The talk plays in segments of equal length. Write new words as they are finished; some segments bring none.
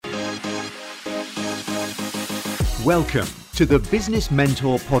Welcome to the Business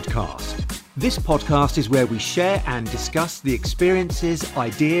Mentor Podcast. This podcast is where we share and discuss the experiences,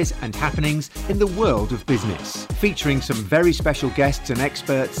 ideas, and happenings in the world of business, featuring some very special guests and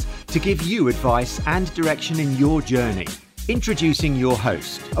experts to give you advice and direction in your journey. Introducing your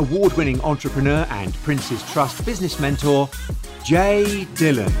host, award-winning entrepreneur and Prince's Trust business mentor, Jay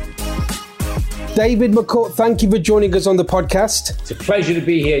Dillon. David McCourt, thank you for joining us on the podcast. It's a pleasure to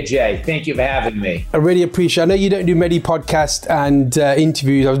be here, Jay. Thank you for having me. I really appreciate it. I know you don't do many podcasts and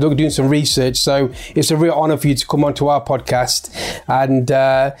interviews. I was doing some research, so it's a real honor for you to come onto our podcast. And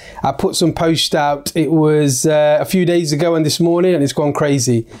I put some posts out. It was a few days ago and this morning, and it's gone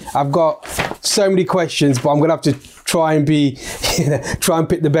crazy. I've got so many questions, but I'm going to have to try and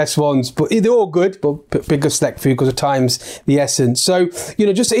pick the best ones, but they're all good, but pick a select few because of time's the essence. So,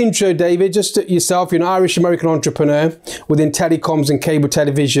 just an intro, David, just yourself. You're an Irish-American entrepreneur within telecoms and cable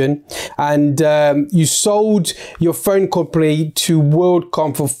television, and you sold your phone company to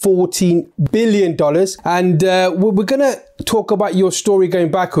WorldCom for $14 billion. And we're going to talk about your story going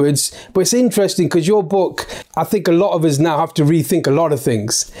backwards, but it's interesting because your book, I think a lot of us now have to rethink a lot of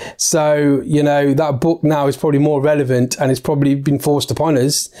things. So, that book now is probably more relevant and it's probably been forced upon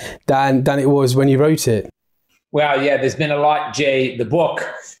us than it was when you wrote it. Well, yeah, there's been a lot, Jay. The book,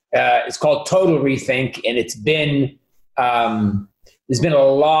 it's called Total Rethink, and it's been, there's been a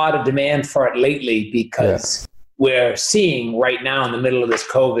lot of demand for it lately because we're seeing right now in the middle of this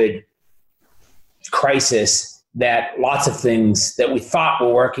COVID crisis that lots of things that we thought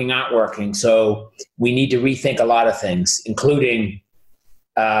were working aren't working. So we need to rethink a lot of things, including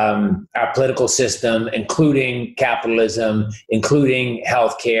our political system, including capitalism, including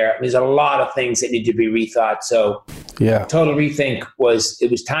healthcare. There's a lot of things that need to be rethought. So Total Rethink was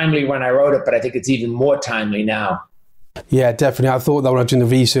timely when I wrote it, but I think it's even more timely now. Yeah, definitely. I thought that when I was doing the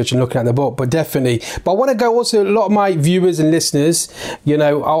research and looking at the book, but definitely. But I want to go also, a lot of my viewers and listeners,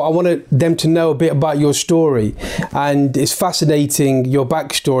 I want them to know a bit about your story. And it's fascinating, your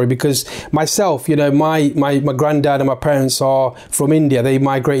backstory, because myself, my granddad and my parents are from India. They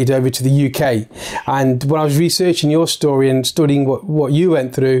migrated over to the UK. And when I was researching your story and studying what you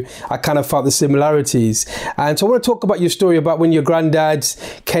went through, I kind of felt the similarities. And so I want to talk about your story about when your grandparents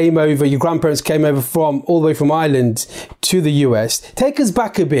came over from all the way from Ireland to the US. Take us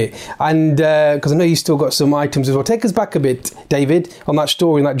back a bit, and because I know you still got some items as well. Take us back a bit, David, on that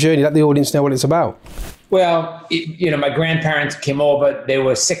story and that journey. Let the audience know what it's about. Well, my grandparents came over. They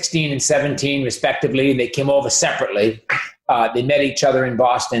were 16 and 17 respectively. They came over separately. They met each other in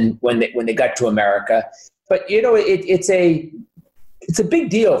Boston when they got to America. But it's a big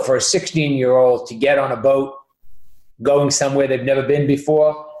deal for a 16-year-old to get on a boat going somewhere they've never been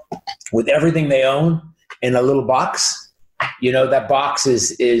before with everything they own in a little box. That box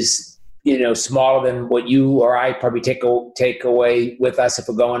is smaller than what you or I probably take away with us if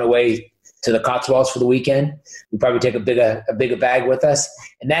we're going away to the Cotswolds for the weekend. We probably take a bigger bag with us,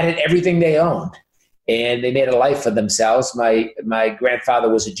 and that had everything they owned, and they made a life for themselves. My grandfather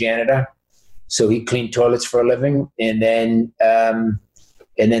was a janitor, so he cleaned toilets for a living, and then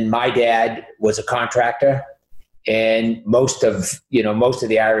my dad was a contractor. And most of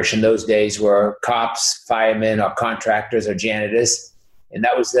the Irish in those days were cops, firemen, or contractors or janitors. And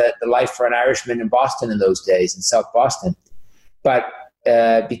that was the life for an Irishman in Boston in those days, in South Boston. But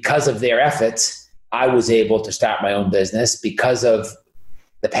because of their efforts, I was able to start my own business. Because of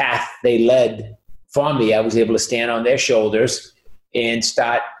the path they led for me, I was able to stand on their shoulders and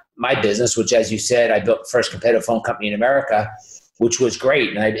start my business, which, as you said, I built the first competitive phone company in America, which was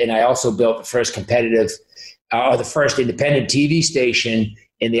great. And I also built the first the first independent TV station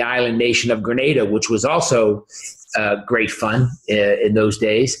in the island nation of Grenada, which was also great fun in those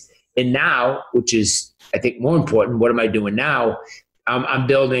days. And now, which is, I think, more important, what am I doing now? I'm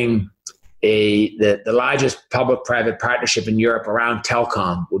building the largest public-private partnership in Europe around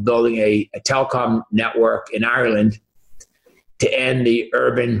telecom. We're building a telecom network in Ireland to end the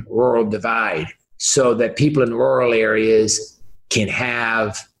urban-rural divide so that people in rural areas can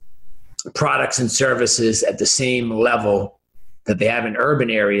have products and services at the same level that they have in urban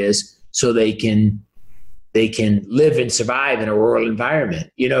areas, so they can live and survive in a rural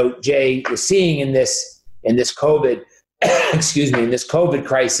environment. Jay, we're seeing in this COVID, in this COVID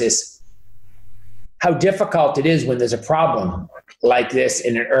crisis, how difficult it is when there's a problem like this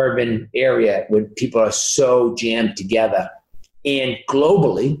in an urban area when people are so jammed together. And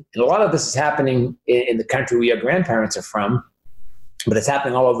globally, and a lot of this is happening in the country where your grandparents are from, but it's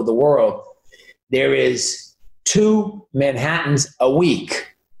happening all over the world. There is 2 Manhattans a week,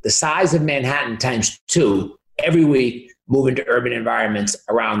 the size of Manhattan times 2 every week, moving to urban environments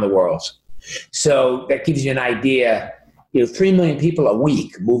around the world. So that gives you an idea. 3 million people a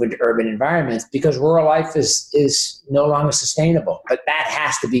week move into urban environments because rural life is no longer sustainable. But that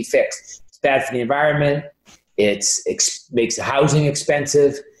has to be fixed. It's bad for the environment. It makes the housing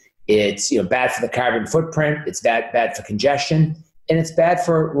expensive. It's bad for the carbon footprint. It's bad for congestion. And it's bad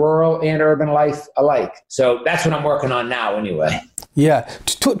for rural and urban life alike. So that's what I'm working on now anyway. Yeah.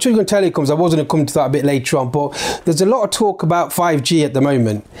 Touching on telecoms, I was going to come to that a bit later on, but there's a lot of talk about 5G at the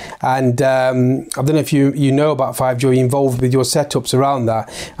moment. And I don't know if you know about 5G or you're involved with your setups around that.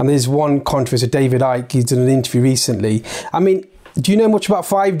 And there's one controversy, David Icke, he's done an interview recently. I mean, do you know much about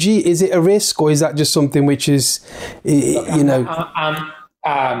 5G? Is it a risk or is that just something which is,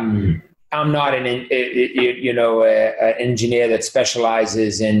 I'm not an engineer that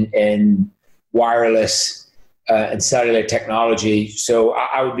specializes in wireless and cellular technology, so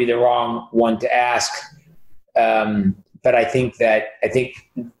I would be the wrong one to ask. But I think that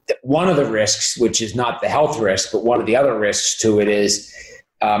one of the risks, which is not the health risk, but one of the other risks to it is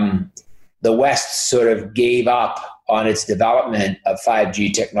the West sort of gave up on its development of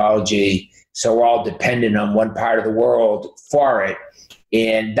 5G technology, so we're all dependent on one part of the world for it.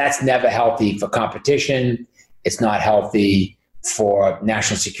 And that's never healthy for competition. It's not healthy for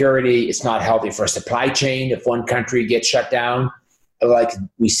national security. It's not healthy for a supply chain if one country gets shut down, like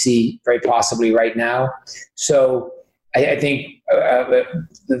we see very possibly right now. So I think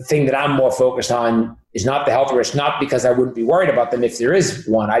the thing that I'm more focused on is not the health risk, not because I wouldn't be worried about them if there is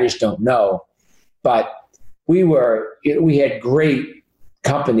one. I just don't know. But we had great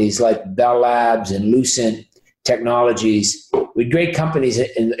companies like Bell Labs and Lucent Technologies. We had great companies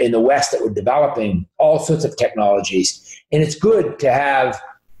in the West that were developing all sorts of technologies. And it's good to have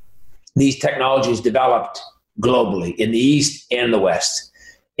these technologies developed globally in the East and the West,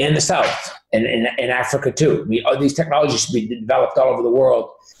 in the South, and in Africa too. These technologies should be developed all over the world.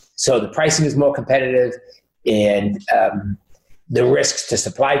 So the pricing is more competitive, and the risks to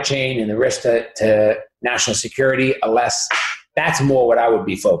supply chain and the risk to national security are less. That's more what I would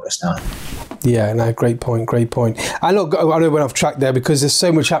be focused on. Yeah, no, great point. I know I went off track there because there's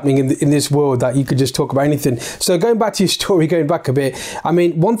so much happening in this world that you could just talk about anything. So going back to your story, going back a bit, I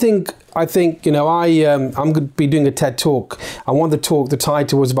mean, one thing I think, I'm going to be doing a TED talk, and one of the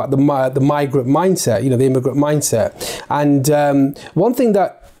title was about the migrant mindset, the immigrant mindset. And one thing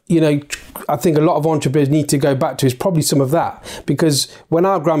that, I think a lot of entrepreneurs need to go back to is probably some of that, because when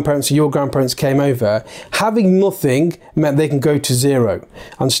our grandparents or your grandparents came over, having nothing meant they can go to zero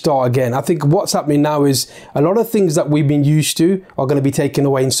and start again. I think what's happening now is a lot of things that we've been used to are going to be taken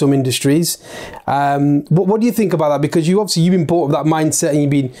away in some industries. What do you think about that? Because you've been brought up that mindset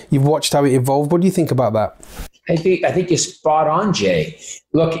and you've watched how it evolved. What do you think about that? I think you're spot on, Jay.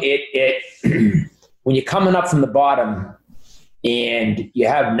 Look, when you're coming up from the bottom and you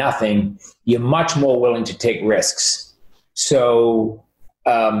have nothing, you're much more willing to take risks. So,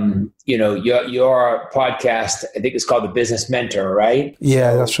 your podcast, I think it's called The Business Mentor, right?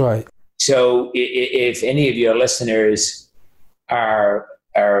 Yeah, that's right. So if any of your listeners are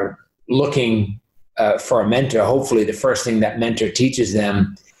looking for a mentor, hopefully the first thing that mentor teaches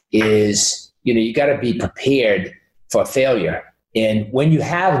them is, you got to be prepared for failure. And when you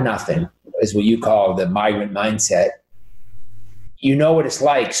have nothing, is what you call the migrant mindset, you know what it's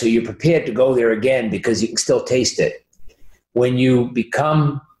like, so you're prepared to go there again because you can still taste it. When you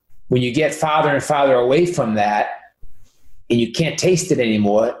get farther and farther away from that and you can't taste it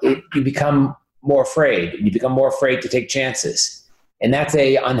anymore, you become more afraid. You become more afraid to take chances. And that's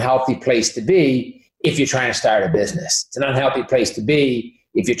an unhealthy place to be if you're trying to start a business. It's an unhealthy place to be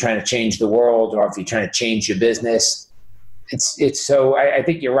if you're trying to change the world or if you're trying to change your business. So I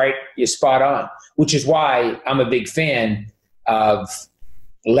think you're right. You're spot on, which is why I'm a big fan of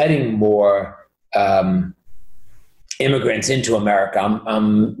letting more immigrants into America.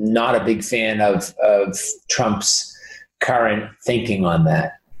 I'm not a big fan of Trump's current thinking on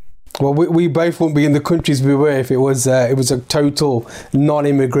that. Well, we both wouldn't be in the countries we were if it was a total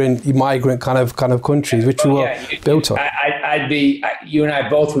non-immigrant, migrant kind of countries, which we were built on. You and I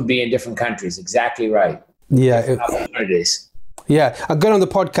both would be in different countries. Exactly right. Yeah. Opportunities. Yeah, I got on the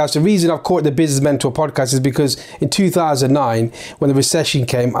podcast. The reason I've called it the Business Mentor podcast is because in 2009, when the recession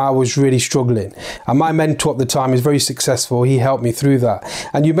came, I was really struggling. And my mentor at the time is very successful. He helped me through that.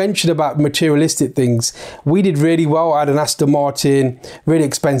 And you mentioned about materialistic things. We did really well. I had an Aston Martin, really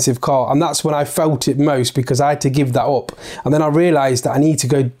expensive car. And that's when I felt it most because I had to give that up. And then I realized that I need to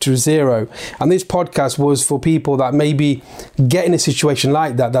go to zero. And this podcast was for people that maybe get in a situation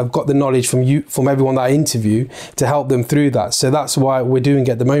like that, that have got the knowledge from everyone that I interview to help them through that. So that's why we're doing it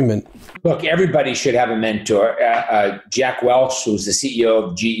at the moment. Look, everybody should have a mentor. Jack Welch, who's the CEO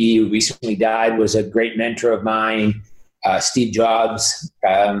of GE, who recently died, was a great mentor of mine. Steve Jobs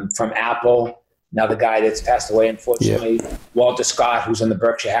from Apple, another guy that's passed away, unfortunately. Yeah. Walter Scott, who's on the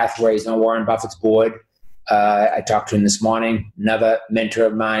Berkshire Hathaway, he's on Warren Buffett's board. I talked to him this morning, another mentor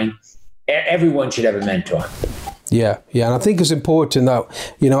of mine. Everyone should have a mentor. Yeah. And I think it's important that,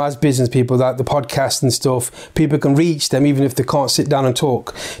 as business people, that the podcast and stuff, people can reach them even if they can't sit down and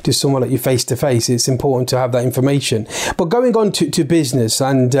talk to someone like you face to face. It's important to have that information. But going on to business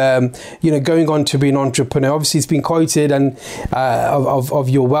and, going on to being an entrepreneur, obviously it's been quoted and of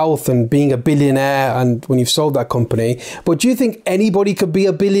your wealth and being a billionaire and when you've sold that company. But do you think anybody could be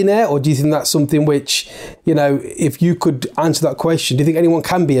a billionaire, or do you think that's something which, if you could answer that question, do you think anyone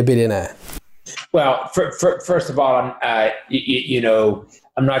can be a billionaire? Well, first of all, I'm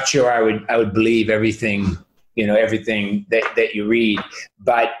not sure I would believe everything, everything that you read,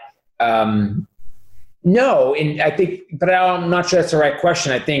 but no, and I think, but I'm not sure that's the right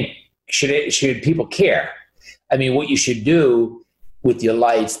question. I think should people care? I mean, what you should do with your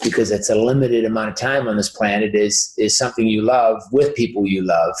life, because it's a limited amount of time on this planet, is something you love with people you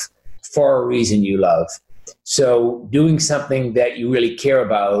love for a reason you love. So doing something that you really care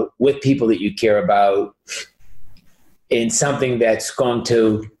about with people that you care about, and something that's going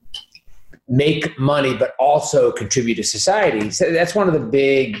to make money but also contribute to society. So that's one of the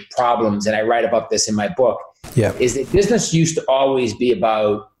big problems, and I write about this in my book, is that business used to always be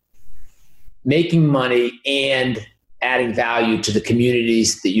about making money and adding value to the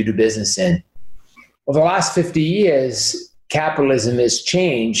communities that you do business in. Over the last 50 years, capitalism has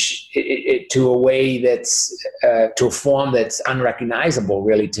changed it to a way that's, to a form that's unrecognizable,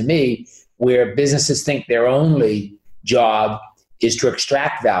 really, to me, where businesses think their only job is to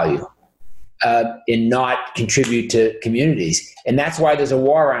extract value and not contribute to communities. And that's why there's a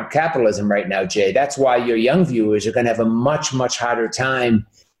war on capitalism right now, Jay. That's why your young viewers are going to have a much, much harder time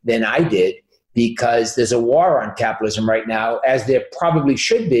than I did, because there's a war on capitalism right now, as there probably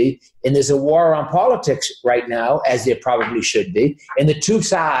should be, and there's a war on politics right now, as there probably should be, and the two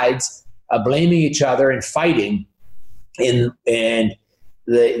sides are blaming each other and fighting, and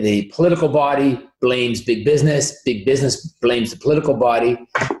the political body blames big business blames the political body,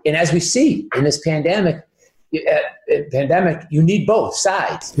 and as we see in this pandemic, you need both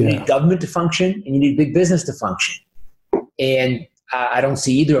sides. You need government to function, and you need big business to function, and I don't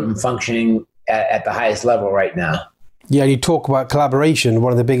see either of them functioning at the highest level right now. Yeah, you talk about collaboration,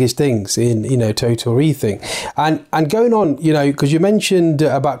 one of the biggest things in, Total Rethink. And going on, because you mentioned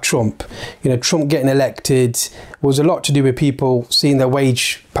about Trump, Trump getting elected was a lot to do with people seeing their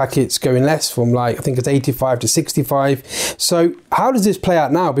wage packets going less from I think it's 85 to 65. So how does this play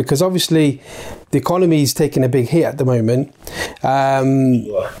out now? Because obviously the economy is taking a big hit at the moment.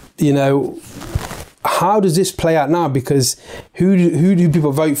 How does this play out now? Because who do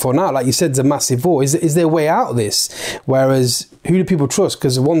people vote for now? Like you said, it's a massive war. Is there a way out of this? Whereas who do people trust?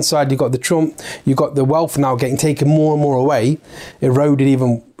 Because on one side, you got the Trump, you got the wealth now getting taken more and more away, eroded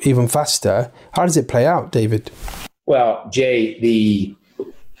even faster. How does it play out, David? Well, Jay, the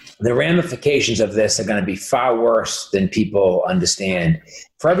ramifications of this are going to be far worse than people understand.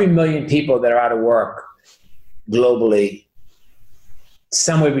 For every million people that are out of work globally,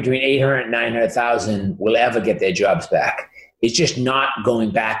 somewhere between 800 and 900,000 will ever get their jobs back. It's just not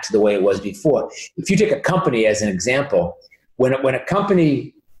going back to the way it was before. If you take a company as an example, when a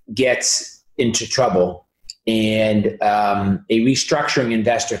company gets into trouble and a restructuring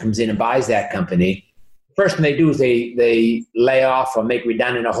investor comes in and buys that company, the first thing they do is they lay off or make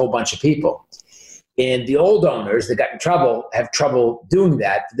redundant a whole bunch of people. And the old owners that got in trouble have trouble doing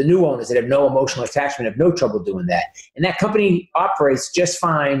that. The new owners that have no emotional attachment have no trouble doing that. And that company operates just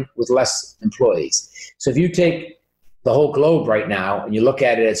fine with less employees. So if you take the whole globe right now and you look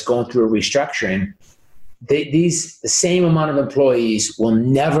at it as going through a restructuring, the same amount of employees will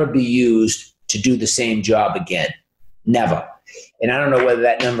never be used to do the same job again. Never. And I don't know whether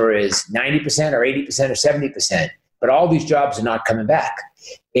that number is 90% or 80% or 70%, but all these jobs are not coming back.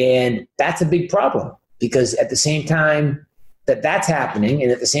 And that's a big problem, because at the same time that's happening,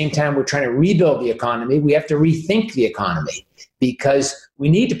 and at the same time we're trying to rebuild the economy, we have to rethink the economy, because we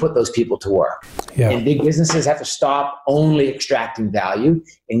need to put those people to work. Yeah. And big businesses have to stop only extracting value,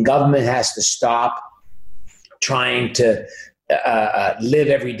 and government has to stop trying to live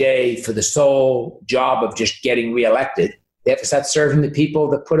every day for the sole job of just getting reelected. They have to start serving the people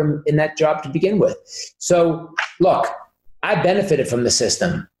that put them in that job to begin with. So look, I benefited from the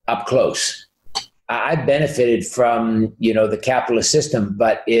system up close. I benefited from, the capitalist system,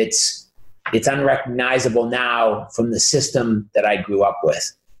 but it's It's unrecognizable now from the system that I grew up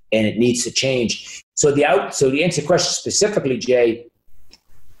with, and it needs to change. So to answer your question specifically, Jay,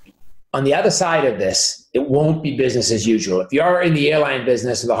 on the other side of this, it won't be business as usual. If you're in the airline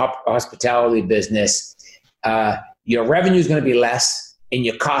business or the hospitality business, your revenue is going to be less and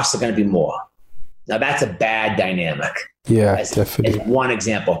your costs are going to be more. Now, that's a bad dynamic. Yeah, definitely. As one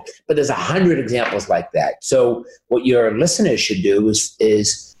example. But there's 100 examples like that. So what your listeners should do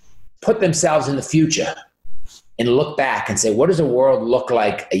is put themselves in the future and look back and say, what does the world look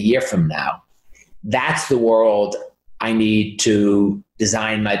like a year from now? That's the world I need to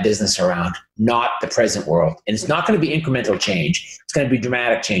design my business around, not the present world. And it's not going to be incremental change. It's going to be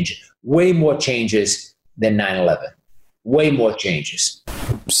dramatic change. Way more changes than 9/11. Way more changes.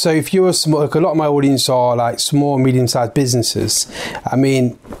 So if you're small, like a lot of my audience are like small, medium-sized businesses. I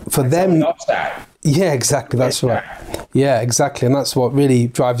mean, for them... Yeah, exactly. That's right. Yeah, exactly. And that's what really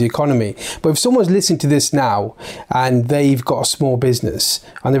drives the economy. But if someone's listening to this now and they've got a small business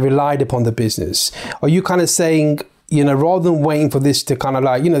and they relied upon the business, are you kind of saying, you know, rather than waiting for this to kind of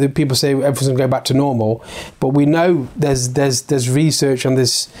like, you know, the people say everything's going to go back to normal, but we know there's research on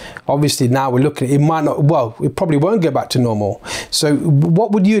this. Obviously now we're looking at it might not, well, it probably won't go back to normal. So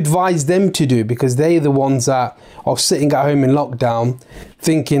what would you advise them to do? Because they're the ones that are sitting at home in lockdown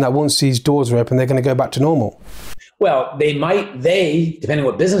thinking that once these doors are open, they're going to go back to normal. Well, they, depending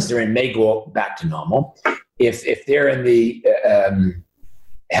what business they're in, may go back to normal. If they're in the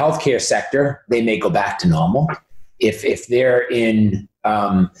healthcare sector, they may go back to normal. If they're in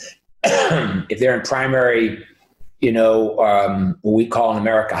primary, you know, what we call in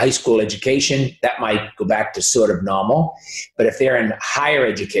America high school education, that might go back to sort of normal. But if they're in higher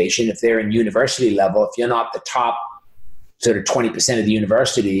education, if they're in university level, if you're not the top sort of 20% of the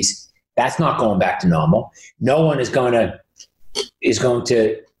universities, that's not going back to normal. No one is going to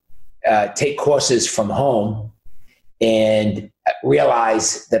take courses from home and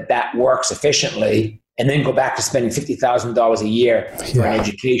realize that works efficiently, and then go back to spending $50,000 a year for an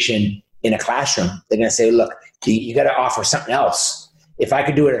education in a classroom. They're going to say, look, you got to offer something else. If I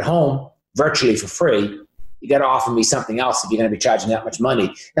could do it at home virtually for free, you got to offer me something else if you're going to be charging that much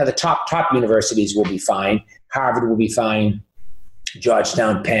money. Now, the top universities will be fine. Harvard will be fine.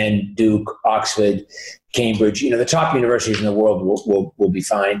 Georgetown, Penn, Duke, Oxford, Cambridge, you know, the top universities in the world will be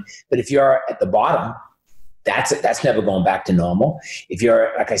fine. But if you're at the bottom, that's never going back to normal. If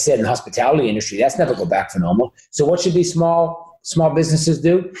you're, like I said, in the hospitality industry, that's never go back to normal. So what should these small businesses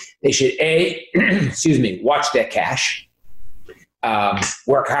do? They should watch their cash,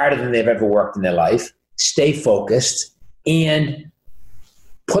 work harder than they've ever worked in their life, stay focused, and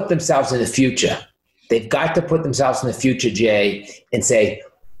put themselves in the future. They've got to put themselves in the future, Jay, and say,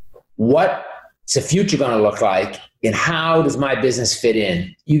 what's the future going to look like, and how does my business fit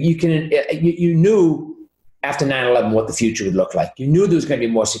in? You knew after 9/11 what the future would look like. You knew there was going to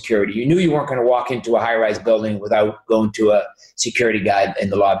be more security. You knew you weren't going to walk into a high-rise building without going to a security guy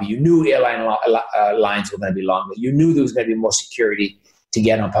in the lobby. You knew airline lines were going to be longer. You knew there was going to be more security to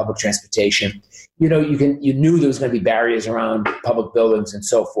get on public transportation. You know, you knew there was going to be barriers around public buildings and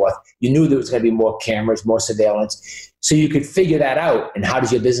so forth. You knew there was going to be more cameras, more surveillance. So you could figure that out. And how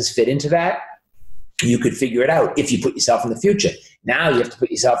does your business fit into that? You could figure it out if you put yourself in the future. Now you have to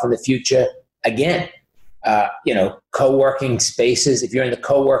put yourself in the future again. You know, co-working spaces. If you're in the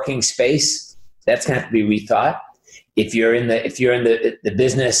co-working space, that's going to have to be rethought. If you're in the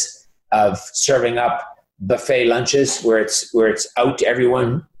business of serving up buffet lunches where it's out to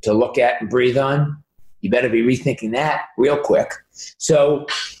everyone to look at and breathe on, you better be rethinking that real quick. So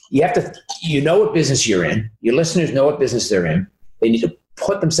you have to, you know what business you're in. Your listeners know what business they're in. They need to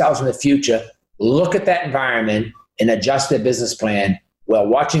put themselves in the future, look at that environment, and adjust their business plan while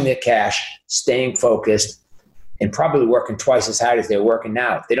watching their cash, staying focused, and probably working twice as hard as they're working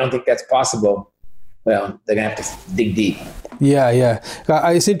now. If they don't think that's possible, well, they're going to have to dig deep. Yeah.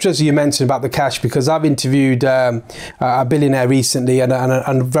 It's interesting you mentioned about the cash, because I've interviewed a billionaire recently and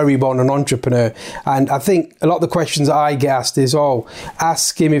a very well-known entrepreneur. And I think a lot of the questions that I get asked is,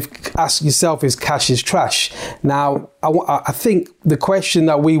 ask yourself if cash is trash. Now, I think the question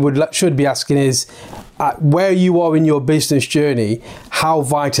that we should be asking is, where you are in your business journey, how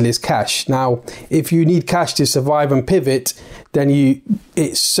vital is cash? Now, if you need cash to survive and pivot, then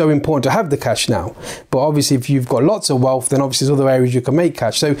it's so important to have the cash now. But obviously, if you've got lots of wealth, then obviously there's other areas you can make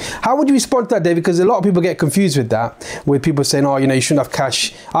cash. So how would you respond to that, Dave? Because a lot of people get confused with that, with people saying, you shouldn't have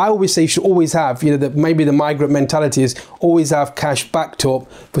cash. I always say you should always have, that maybe the migrant mentality is always have cash backed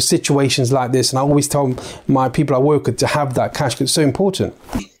up for situations like this. And I always tell my people I work with to have that cash because it's so important.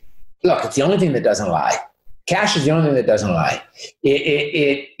 Look, it's the only thing that doesn't lie. Cash is the only thing that doesn't lie.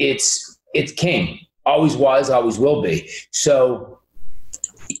 It's it's king. Always was, always will be. So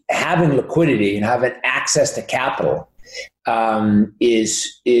having liquidity and having access to capital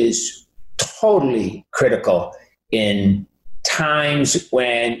is totally critical in times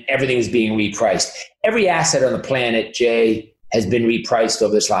when everything is being repriced. Every asset on the planet, Jay, has been repriced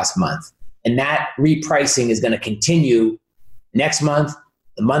over this last month. And that repricing is going to continue next month,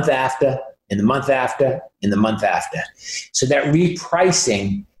 the month after, and the month after, and the month after. So that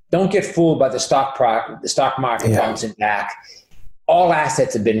repricing, don't get fooled by the stock market bouncing back. All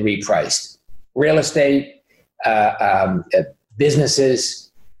assets have been repriced. Real estate,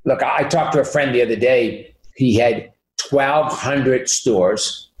 businesses. Look, I talked to a friend the other day. He had 1,200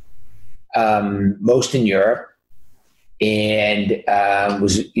 stores, most in Europe, and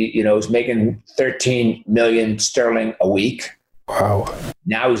was making 13 million sterling a week. Wow.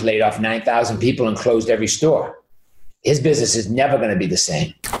 Now he's laid off 9,000 people and closed every store. His business is never going to be the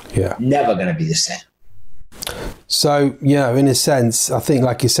same. Yeah. Never going to be the same. So, in a sense, I think,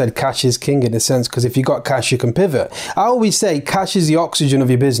 like you said, cash is king in a sense, because if you got cash, you can pivot. I always say cash is the oxygen of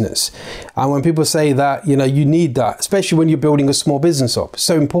your business. And when people say that, you need that, especially when you're building a small business up. It's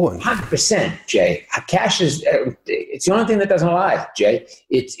so important. 100%, Jay. Cash is, it's the only thing that doesn't lie, Jay.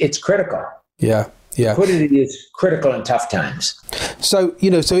 It's critical. Yeah. Yeah. Liquidity is critical in tough times. So,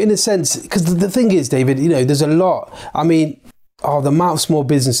 so in a sense, because the thing is, David, there's a lot. I mean, the amount of small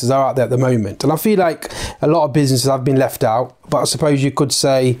businesses are out there at the moment. And I feel like a lot of businesses have been left out. But I suppose you could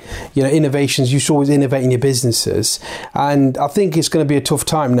say, innovations, you should always innovate in your businesses. And I think it's going to be a tough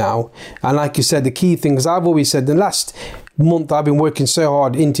time now. And like you said, the key thing, as I've always said, the last month I've been working so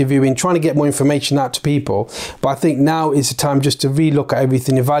hard, interviewing, trying to get more information out to people. But I think now is the time just to relook at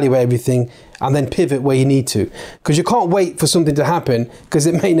everything, evaluate everything, and then pivot where you need to. Because you can't wait for something to happen, because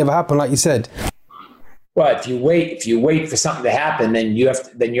it may never happen, like you said. Well, if you wait for something to happen, then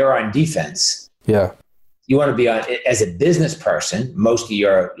you're on defense. Yeah. You want to be on, as a business person, most of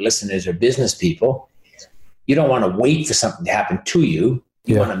your listeners are business people. You don't want to wait for something to happen to you.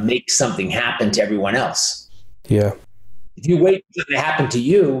 You want to make something happen to everyone else. Yeah. If you wait for something to happen to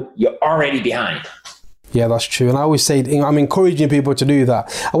you, you're already behind. Yeah, that's true. And I always say, I'm encouraging people to do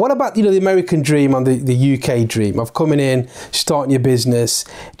that. And what about, the American dream and the UK dream of coming in, starting your business?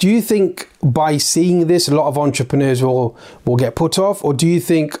 Do you think by seeing this, a lot of entrepreneurs will get put off? Or do you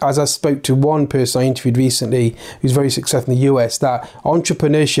think, as I spoke to one person I interviewed recently, who's very successful in the US, that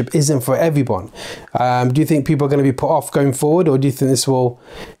entrepreneurship isn't for everyone? Do you think people are going to be put off going forward? Or do you think this will,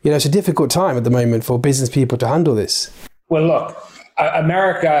 it's a difficult time at the moment for business people to handle this? Well, look,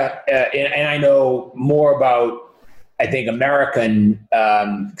 America, and I know more about, I think, American,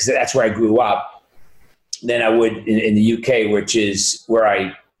 because that's where I grew up, than I would in the UK, which is where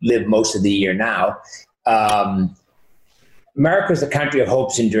I live most of the year now. America is a country of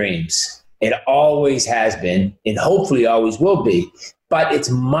hopes and dreams. It always has been, and hopefully always will be. But it's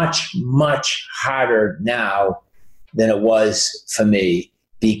much, much harder now than it was for me,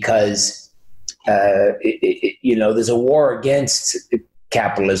 because there's a war against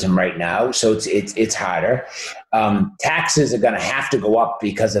capitalism right now, so it's harder. Taxes are going to have to go up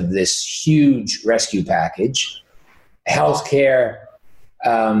because of this huge rescue package. Healthcare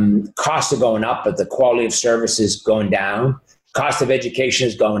costs are going up, but the quality of service is going down. Cost of education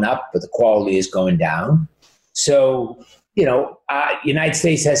is going up, but the quality is going down. So, United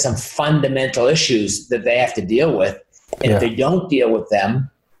States has some fundamental issues that they have to deal with, and if they don't deal with them,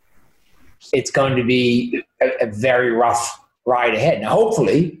 it's going to be a very rough ride ahead. Now,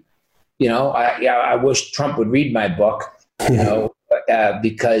 hopefully, I wish Trump would read my book,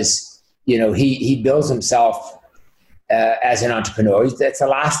 because, he builds himself as an entrepreneur. That's the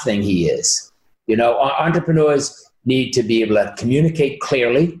last thing he is. Entrepreneurs need to be able to communicate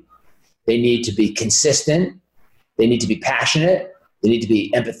clearly. They need to be consistent. They need to be passionate. They need to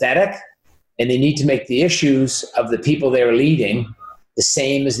be empathetic. And they need to make the issues of the people they're leading the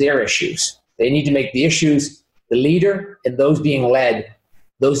same as their issues. They need to make the issues, the leader and those being led,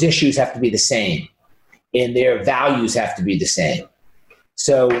 those issues have to be the same, and their values have to be the same.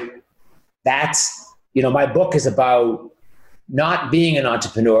 So that's, my book is about not being an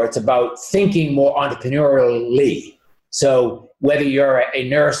entrepreneur. It's about thinking more entrepreneurially. So whether you're a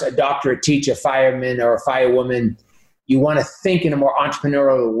nurse, a doctor, a teacher, a fireman, or a firewoman, you want to think in a more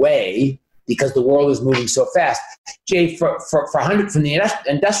entrepreneurial way, because the world is moving so fast. Jay, from the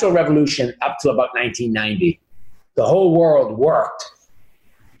Industrial Revolution up to about 1990, the whole world worked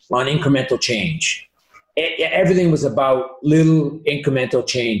on incremental change. Everything was about little incremental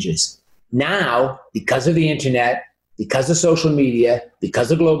changes. Now, because of the internet, because of social media,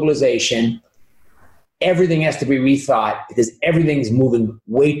 because of globalization, everything has to be rethought because everything's moving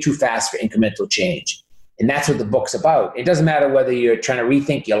way too fast for incremental change. And that's what the book's about. It doesn't matter whether you're trying to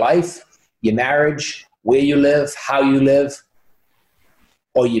rethink your life, your marriage, where you live, how you live,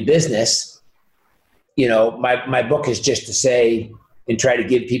 or your business. You know, my book is just to say and try to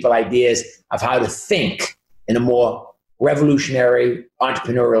give people ideas of how to think in a more revolutionary,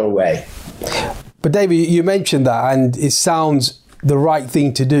 entrepreneurial way. But David, you mentioned that, and it sounds the right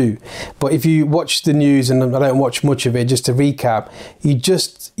thing to do. But if you watch the news, and I don't watch much of it, just to recap,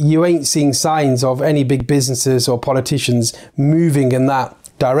 you ain't seeing signs of any big businesses or politicians moving in that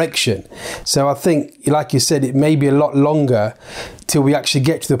direction. So I think, like you said, it may be a lot longer till we actually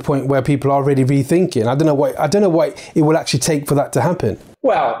get to the point where people are already rethinking. I don't know what it will actually take for that to happen.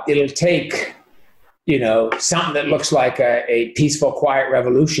 Well, it'll take, something that looks like a peaceful, quiet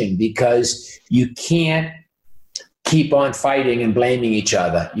revolution, because you can't keep on fighting and blaming each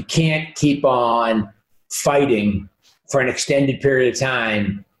other. You can't keep on fighting for an extended period of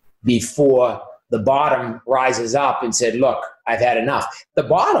time before the bottom rises up and said, look, I've had enough. The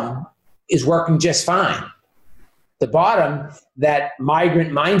bottom is working just fine. The bottom, that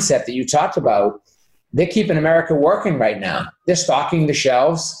migrant mindset that you talked about, they're keeping America working right now. They're stocking the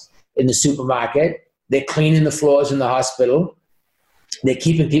shelves in the supermarket. They're cleaning the floors in the hospital. They're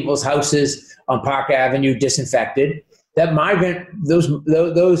keeping people's houses on Park Avenue disinfected. That migrant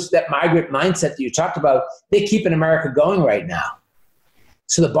mindset that you talked about, they're keeping America going right now.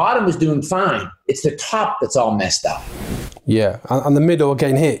 So the bottom is doing fine. It's the top that's all messed up. Yeah, and the middle are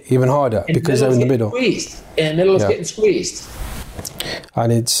getting hit even harder because they're in the middle. Squeezed. And the middle is getting squeezed.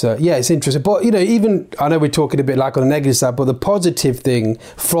 And it's interesting. But, even, I know we're talking a bit like on the negative side, but the positive thing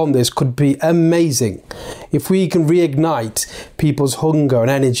from this could be amazing. If we can reignite people's hunger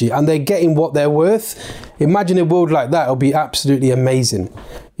and energy and they're getting what they're worth, imagine a world like that. It'll be absolutely amazing.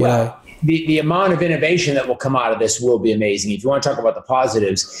 You know? The amount of innovation that will come out of this will be amazing. If you want to talk about the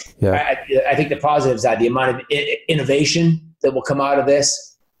positives, I think the positives are the amount of innovation that will come out of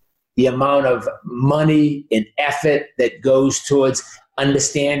this, the amount of money and effort that goes towards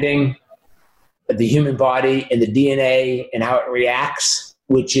understanding the human body and the DNA and how it reacts,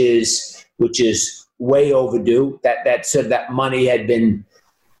 which is way overdue. That money had been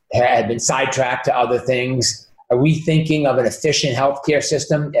sidetracked to other things. A rethinking of an efficient healthcare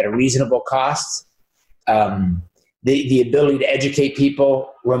system at a reasonable cost, the ability to educate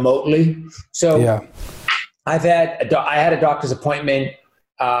people remotely. So I had a doctor's appointment,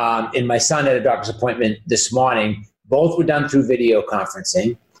 and my son had a doctor's appointment this morning. Both were done through video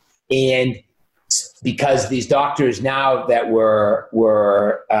conferencing, and because these doctors now that were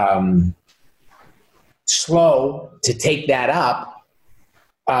slow to take that up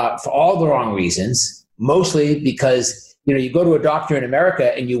for all the wrong reasons. Mostly because, you go to a doctor in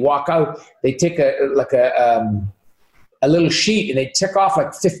America and you walk out, they take a little sheet and they tick off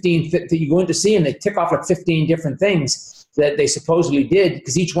like 15, that you go in to see them, they tick off like 15 different things that they supposedly did,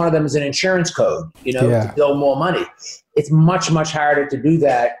 because each one of them is an insurance code, to bill more money. It's much, much harder to do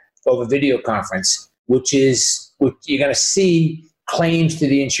that over video conference, which you're going to see claims to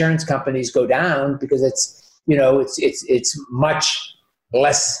the insurance companies go down because it's much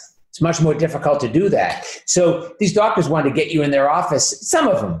less. It's much more difficult to do that. So these doctors wanted to get you in their office. Some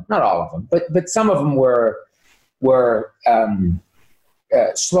of them, not all of them, but some of them were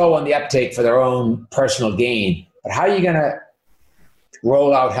slow on the uptake for their own personal gain. But how are you going to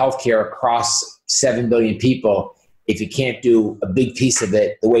roll out healthcare across 7 billion people if you can't do a big piece of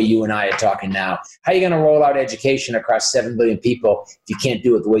it the way you and I are talking now? How are you going to roll out education across 7 billion people if you can't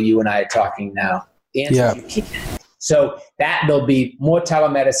do it the way you and I are talking now? The answer is you can't. So there'll be more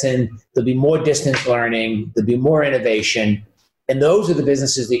telemedicine, there'll be more distance learning, there'll be more innovation. And those are the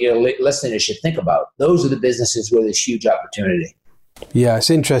businesses that your listeners should think about. Those are the businesses where there's huge opportunity. Yeah, it's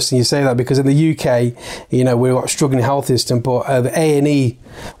interesting you say that, because in the UK, we've got a struggling health system, but the A&E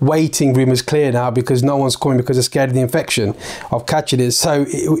waiting room is clear now because no one's coming because they're scared of the infection of catching it. So,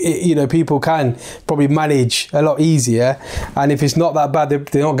 people can probably manage a lot easier. And if it's not that bad,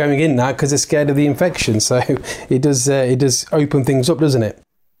 they're not going in now because they're scared of the infection. So it does open things up, doesn't it?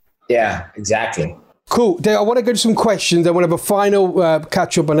 Yeah, exactly. Cool. Dave, I want to go to some questions. I want to have a final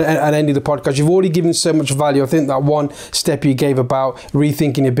catch up and ending the podcast. You've already given so much value. I think that one step you gave about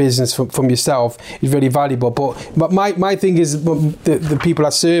rethinking your business from yourself is really valuable. But my thing is the people I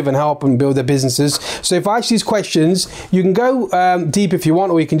serve and help and build their businesses. So if I ask these questions, you can go deep if you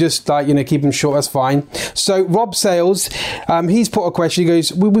want, or you can just keep them short. That's fine. So Rob Sales, he's put a question. He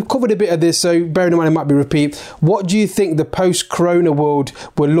goes, we've covered a bit of this, so bearing in mind it might be a repeat. What do you think the post-corona world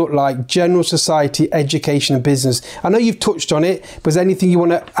will look like? General society education and business. I know you've touched on it, but is there anything you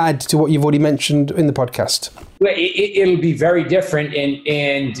want to add to what you've already mentioned in the podcast? Well, it'll be very different,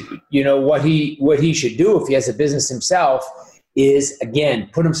 and you know what he should do if he has a business himself is, again,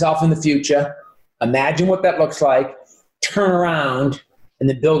 put himself in the future, imagine what that looks like, turn around, and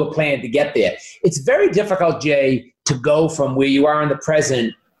then build a plan to get there. It's very difficult, Jay, to go from where you are in the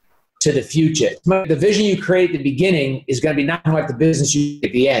present to the future. The vision you create at the beginning is going to be nothing like the business you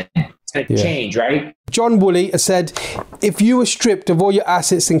at the end. It's going to change, right? John Woolley said, if you were stripped of all your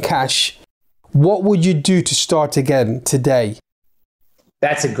assets and cash, what would you do to start again today?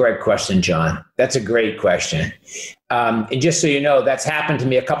 That's a great question, John. That's a great question. And just so you know, that's happened to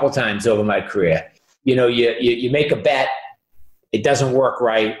me a couple times over my career. You know, you make a bet, it doesn't work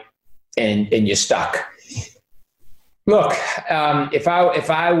right, and you're stuck. Look, if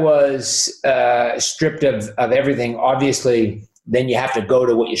I was stripped of everything, obviously, then you have to go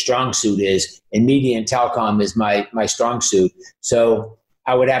to what your strong suit is, and media and telecom is my strong suit. So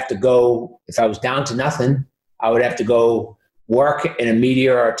I would have to go, if I was down to nothing, I would have to go work in a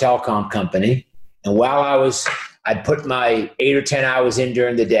media or a telecom company. And while I'd put my 8 or 10 hours in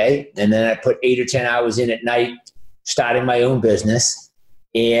during the day, and then I'd put 8 or 10 hours in at night, starting my own business.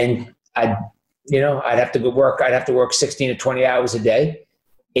 And I'd have to go work. I'd have to work 16 to 20 hours a day,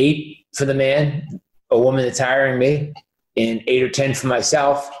 8 for the man or woman that's hiring me, and 8 or 10 for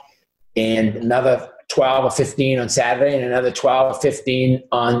myself, and another 12 or 15 on Saturday, and another 12 or 15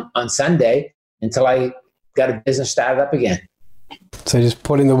 on Sunday, until I got a business started up again. So just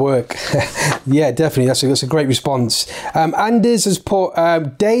put in the work. Yeah, definitely. That's a great response. Anders has put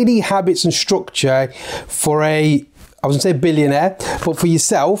daily habits and structure for I was going to say billionaire, but for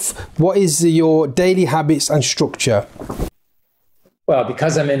yourself, what is your daily habits and structure? Well,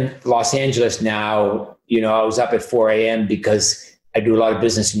 because I'm in Los Angeles now, you know, I was up at 4 a.m. because I do a lot of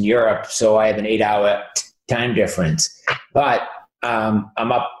business in Europe, so I have an 8-hour time difference. But I'm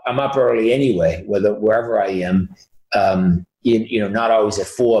up early anyway, wherever I am. You know, not always at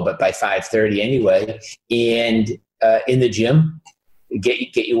 4, but by 5:30 anyway. And in the gym,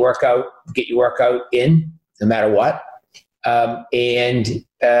 get your workout in, no matter what. And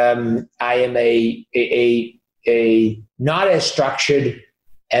I am a not as structured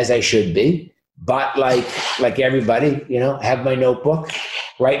as I should be, but like everybody, you know, have my notebook,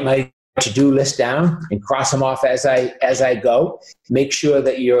 write my to-do list down, and cross them off as I go. Make sure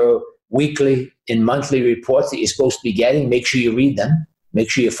that your weekly and monthly reports that you're supposed to be getting, make sure you read them, make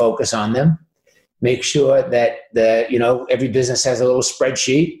sure you focus on them, make sure that every business has a little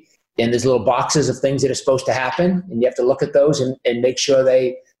spreadsheet, and there's little boxes of things that are supposed to happen, and you have to look at those and make sure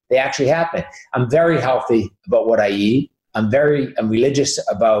they actually happen. I'm very healthy about what I eat. I'm religious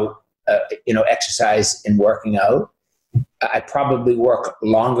about exercise and working out. I probably work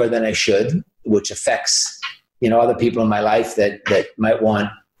longer than I should, which affects other people in my life that might want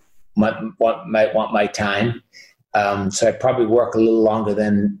my time. So I probably work a little longer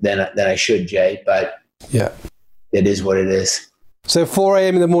than I should, Jay. But yeah, it is what it is. So 4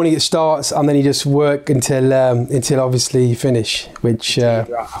 a.m. in the morning it starts, and then you just work until obviously you finish. Which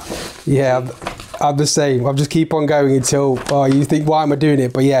I'm the same. I'll just keep on going until you think, why am I doing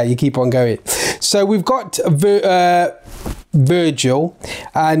it? But yeah, you keep on going. So we've got Virgil,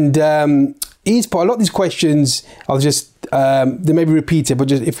 and he's put a lot of these questions. I'll just they may be repeated, but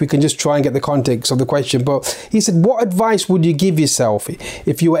just if we can just try and get the context of the question. But he said, what advice would you give yourself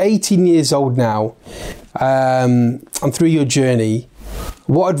if you were 18 years old now, and through your journey?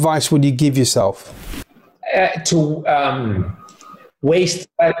 What advice would you give yourself? To waste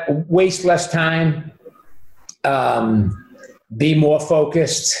less time, be more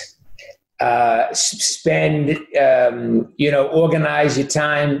focused, spend, organize your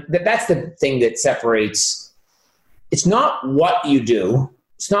time. That's the thing that separates. It's not what you do.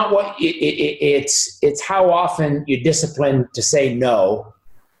 It's not what it's how often you're disciplined to say no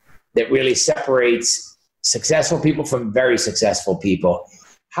that really separates successful people from very successful people.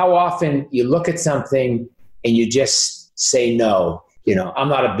 How often you look at something and you just say no. I'm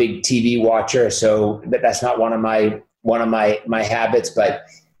not a big TV watcher, so that's not one of my habits. But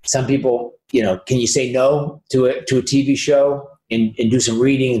some people, can you say no to a TV show and do some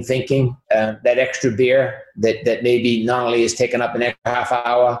reading and thinking? That extra beer that maybe not only is taking up an extra half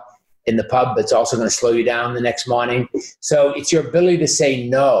hour in the pub, but it's also going to slow you down the next morning. So it's your ability to say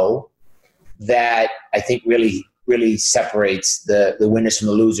no that I think really separates the winners from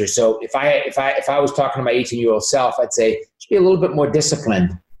the losers. So if I was talking to my 18-year-old self, I'd say just be a little bit more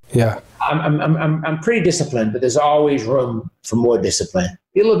disciplined. Yeah, I'm pretty disciplined, but there's always room for more discipline.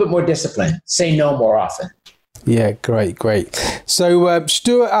 Be a little bit more disciplined. Say no more often. Yeah, great. So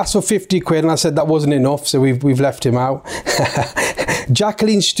Stuart asked for 50 quid and I said that wasn't enough, so we've left him out.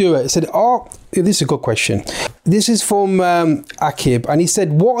 Jacqueline Stewart said, this is a good question. This is from Akib, and he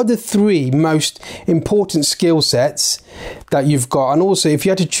said, what are the 3 most important skill sets that you've got? And also, if you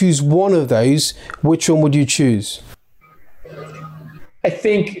had to choose one of those, which one would you choose? I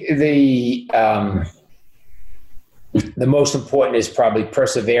think the most important is probably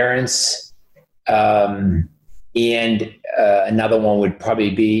perseverance. And another one would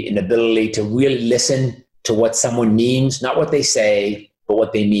probably be an ability to really listen to what someone means, not what they say, but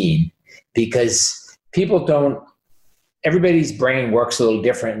what they mean. Because everybody's brain works a little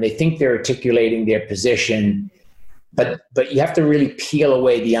different, and they think they're articulating their position, but you have to really peel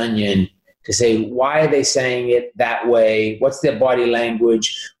away the onion to say, why are they saying it that way? What's their body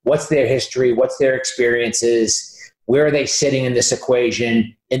language? What's their history? What's their experiences? Where are they sitting in this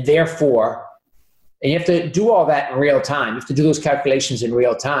equation? And therefore, and you have to do all that in real time. You have to do those calculations in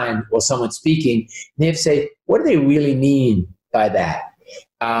real time while someone's speaking. And you have to say, what do they really mean by that?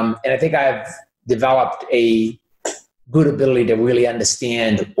 And I think I've developed a good ability to really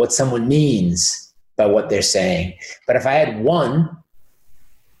understand what someone means by what they're saying. But if I had one,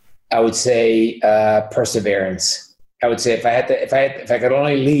 I would say perseverance. I would say if I could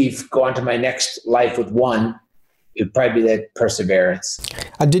only go on to my next life with one, it would probably be that perseverance.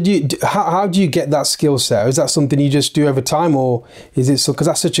 And how do you get that skill set? Is that something you just do over time, or is it because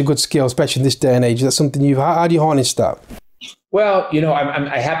that's such a good skill, especially in this day and age? Is that something how do you harness that? Well,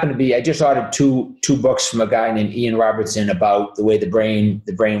 I just ordered two books from a guy named Ian Robertson about the way the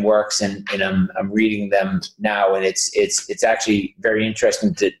brain works, and I'm reading them now, and it's actually very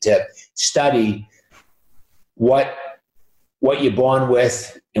interesting to study what you're born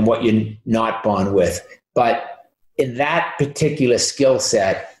with and what you're not born with. But in that particular skill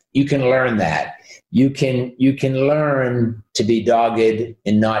set, you can learn that. You can learn to be dogged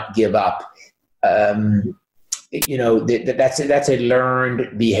and not give up. That's a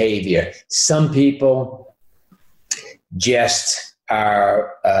learned behavior. Some people just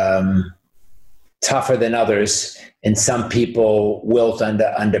are tougher than others, and some people wilt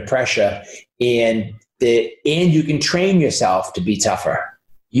under pressure. And you can train yourself to be tougher.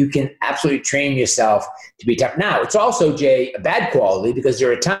 You can absolutely train yourself to be tough. Now, it's also, Jay, a bad quality, because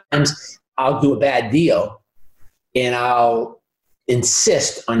there are times I'll do a bad deal and I'll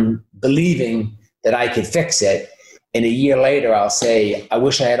insist on believing that I could fix it. And a year later, I'll say, I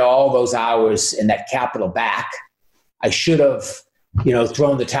wish I had all those hours and that capital back. I should have,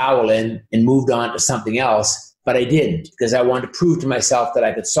 thrown the towel in and moved on to something else, but I didn't, because I wanted to prove to myself that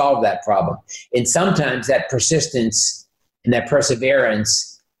I could solve that problem. And sometimes that persistence and that perseverance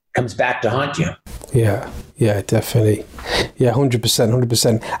comes back to haunt you. Yeah, definitely. Yeah,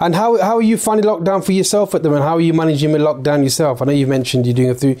 100%. And how are you finding lockdown for yourself at the moment? How are you managing with lockdown yourself? I know you mentioned you're doing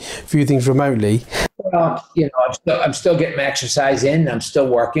a few things remotely. Well, I'm still getting my exercise in. I'm still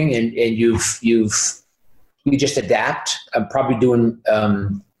working, and you just adapt. I'm probably doing,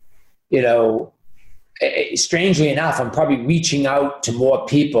 strangely enough, I'm probably reaching out to more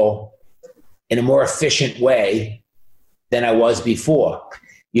people in a more efficient way than I was before.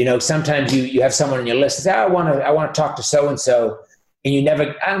 Sometimes you have someone on your list that says, I want to talk to so-and-so, and I'm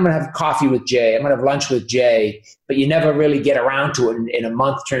going to have coffee with Jay, I'm going to have lunch with Jay, but you never really get around to it, and a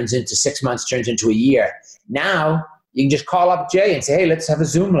month turns into 6 months, turns into a year. Now you can just call up Jay and say, hey, let's have a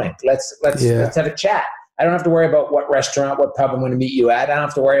Zoom link. Let's have a chat. I don't have to worry about what restaurant, what pub I'm going to meet you at. I don't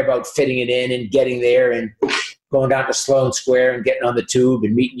have to worry about fitting it in and getting there and going down to Sloane Square and getting on the tube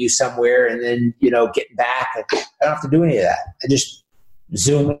and meeting you somewhere and then, getting back. I don't have to do any of that. I just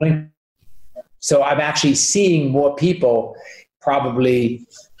Zoom link. So I'm actually seeing more people probably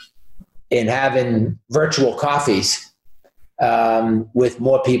in having virtual coffees with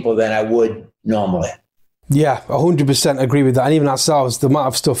more people than I would normally. Yeah, 100% agree with that. And even ourselves, the amount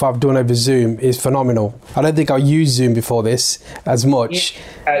of stuff I've done over Zoom is phenomenal. I don't think I used Zoom before this as much.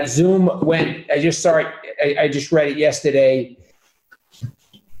 Zoom went, I just saw it, I just read it yesterday. I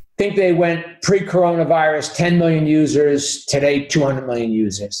think they went pre-coronavirus, 10 million users, today 200 million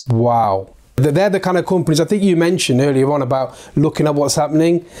users. Wow. They're the kind of companies, I think you mentioned earlier on about looking at what's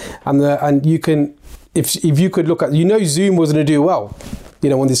happening, and you can, if you could look at, Zoom was going to do well,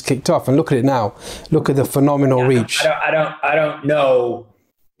 when this kicked off, and look at it now. Look at the phenomenal reach. I don't know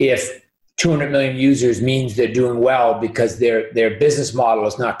if 200 million users means they're doing well, because their business model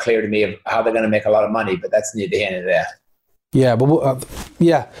is not clear to me of how they're going to make a lot of money, but that's neither here nor there. Yeah, but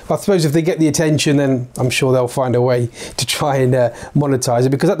I suppose if they get the attention, then I'm sure they'll find a way to try and monetize it,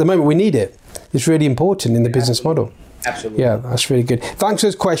 because at the moment we need it. It's really important in the business model. Absolutely. Yeah, that's really good. Thanks for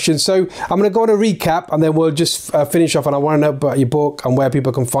those questions. So I'm going to go on a recap, and then we'll just finish off. And I want to know about your book and where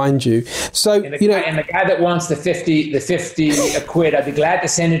people can find you. So and the guy that wants the 50 quid, I'd be glad to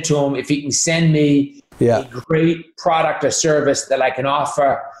send it to him if he can send me a great product or service that I can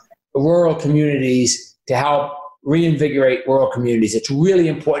offer rural communities to help reinvigorate rural communities. It's really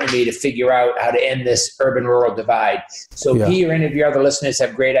important to me to figure out how to end this urban-rural divide. So if he or any of your other listeners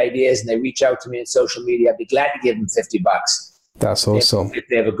have great ideas and they reach out to me on social media, I'd be glad to give them $50. That's awesome. If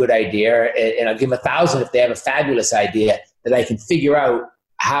they have a good idea, and I'll give them $1,000 if they have a fabulous idea that I can figure out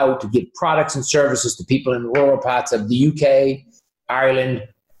how to give products and services to people in the rural parts of the UK, Ireland,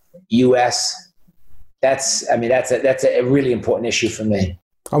 US. That's a really important issue for me.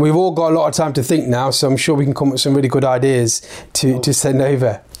 And we've all got a lot of time to think now, so I'm sure we can come up with some really good ideas to send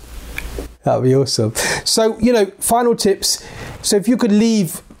over. That'd be awesome. So, final tips. So if you could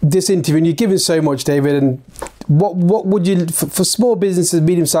leave this interview, and you've given so much, David, and what would you, for small businesses,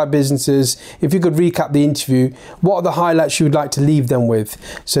 medium-sized businesses, if you could recap the interview, what are the highlights you would like to leave them with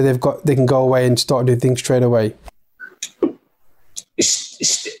so they can go away and start doing things straight away?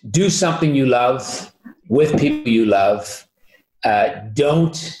 Do something you love with people you love.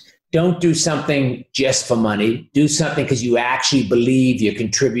 Don't do something just for money. Do something because you actually believe you're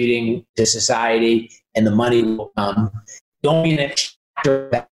contributing to society and the money will come. Don't be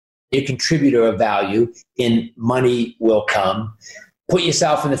a contributor of value and money will come. Put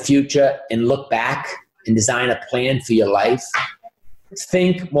yourself in the future and look back and design a plan for your life.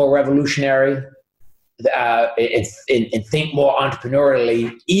 Think more revolutionary and think more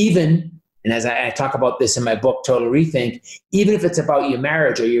entrepreneurially, and as I talk about this in my book, Total Rethink, even if it's about your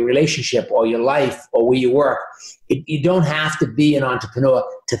marriage or your relationship or your life or where you work, you don't have to be an entrepreneur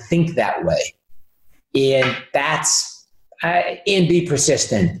to think that way. And and be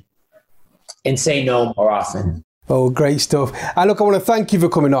persistent and say no more often. Oh, great stuff. And look, I want to thank you for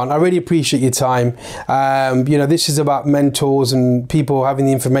coming on. I really appreciate your time. This is about mentors and people having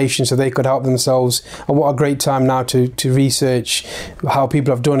the information so they could help themselves. And what a great time now to research how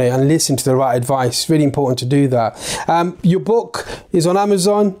people have done it and listen to the right advice. Really important to do that. Your book is on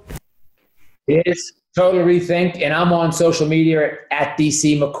Amazon. It is Total Rethink. And I'm on social media at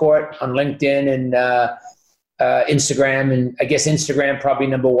DC McCourt on LinkedIn and Instagram, and I guess Instagram probably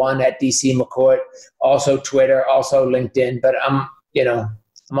number one at DC McCourt, also Twitter, also LinkedIn, but I'm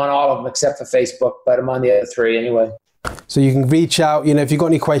on all of them except for Facebook, but I'm on the other three anyway. So you can reach out, if you've got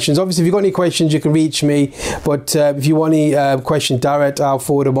any questions. Obviously, if you've got any questions, you can reach me. But if you want any questions direct, I'll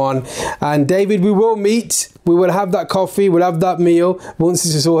forward them on. And David, we will meet. We will have that coffee. We'll have that meal once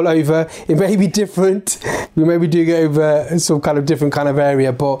this is all over. It may be different. We may be doing it over some kind of different kind of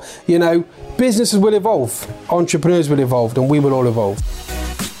area. But, businesses will evolve. Entrepreneurs will evolve. And we will all evolve.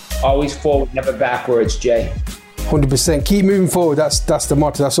 Always forward, never backwards, Jay. 100%. Keep moving forward. That's the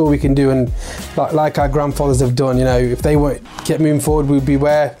motto. That's all we can do. And like our grandfathers have done, if they kept moving forward, we'd be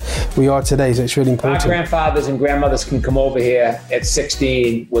where we are today. So it's really important. Our grandfathers and grandmothers can come over here at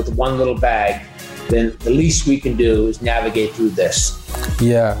 16 with one little bag. Then the least we can do is navigate through this.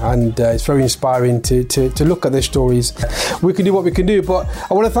 Yeah, and it's very inspiring to look at their stories. We can do what we can do, but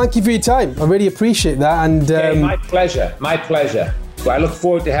I want to thank you for your time. I really appreciate that. And my pleasure. My pleasure. Well, I look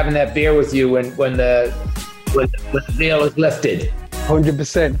forward to having that beer with you when the veil is lifted.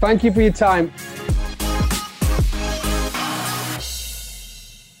 100%. Thank you for your time.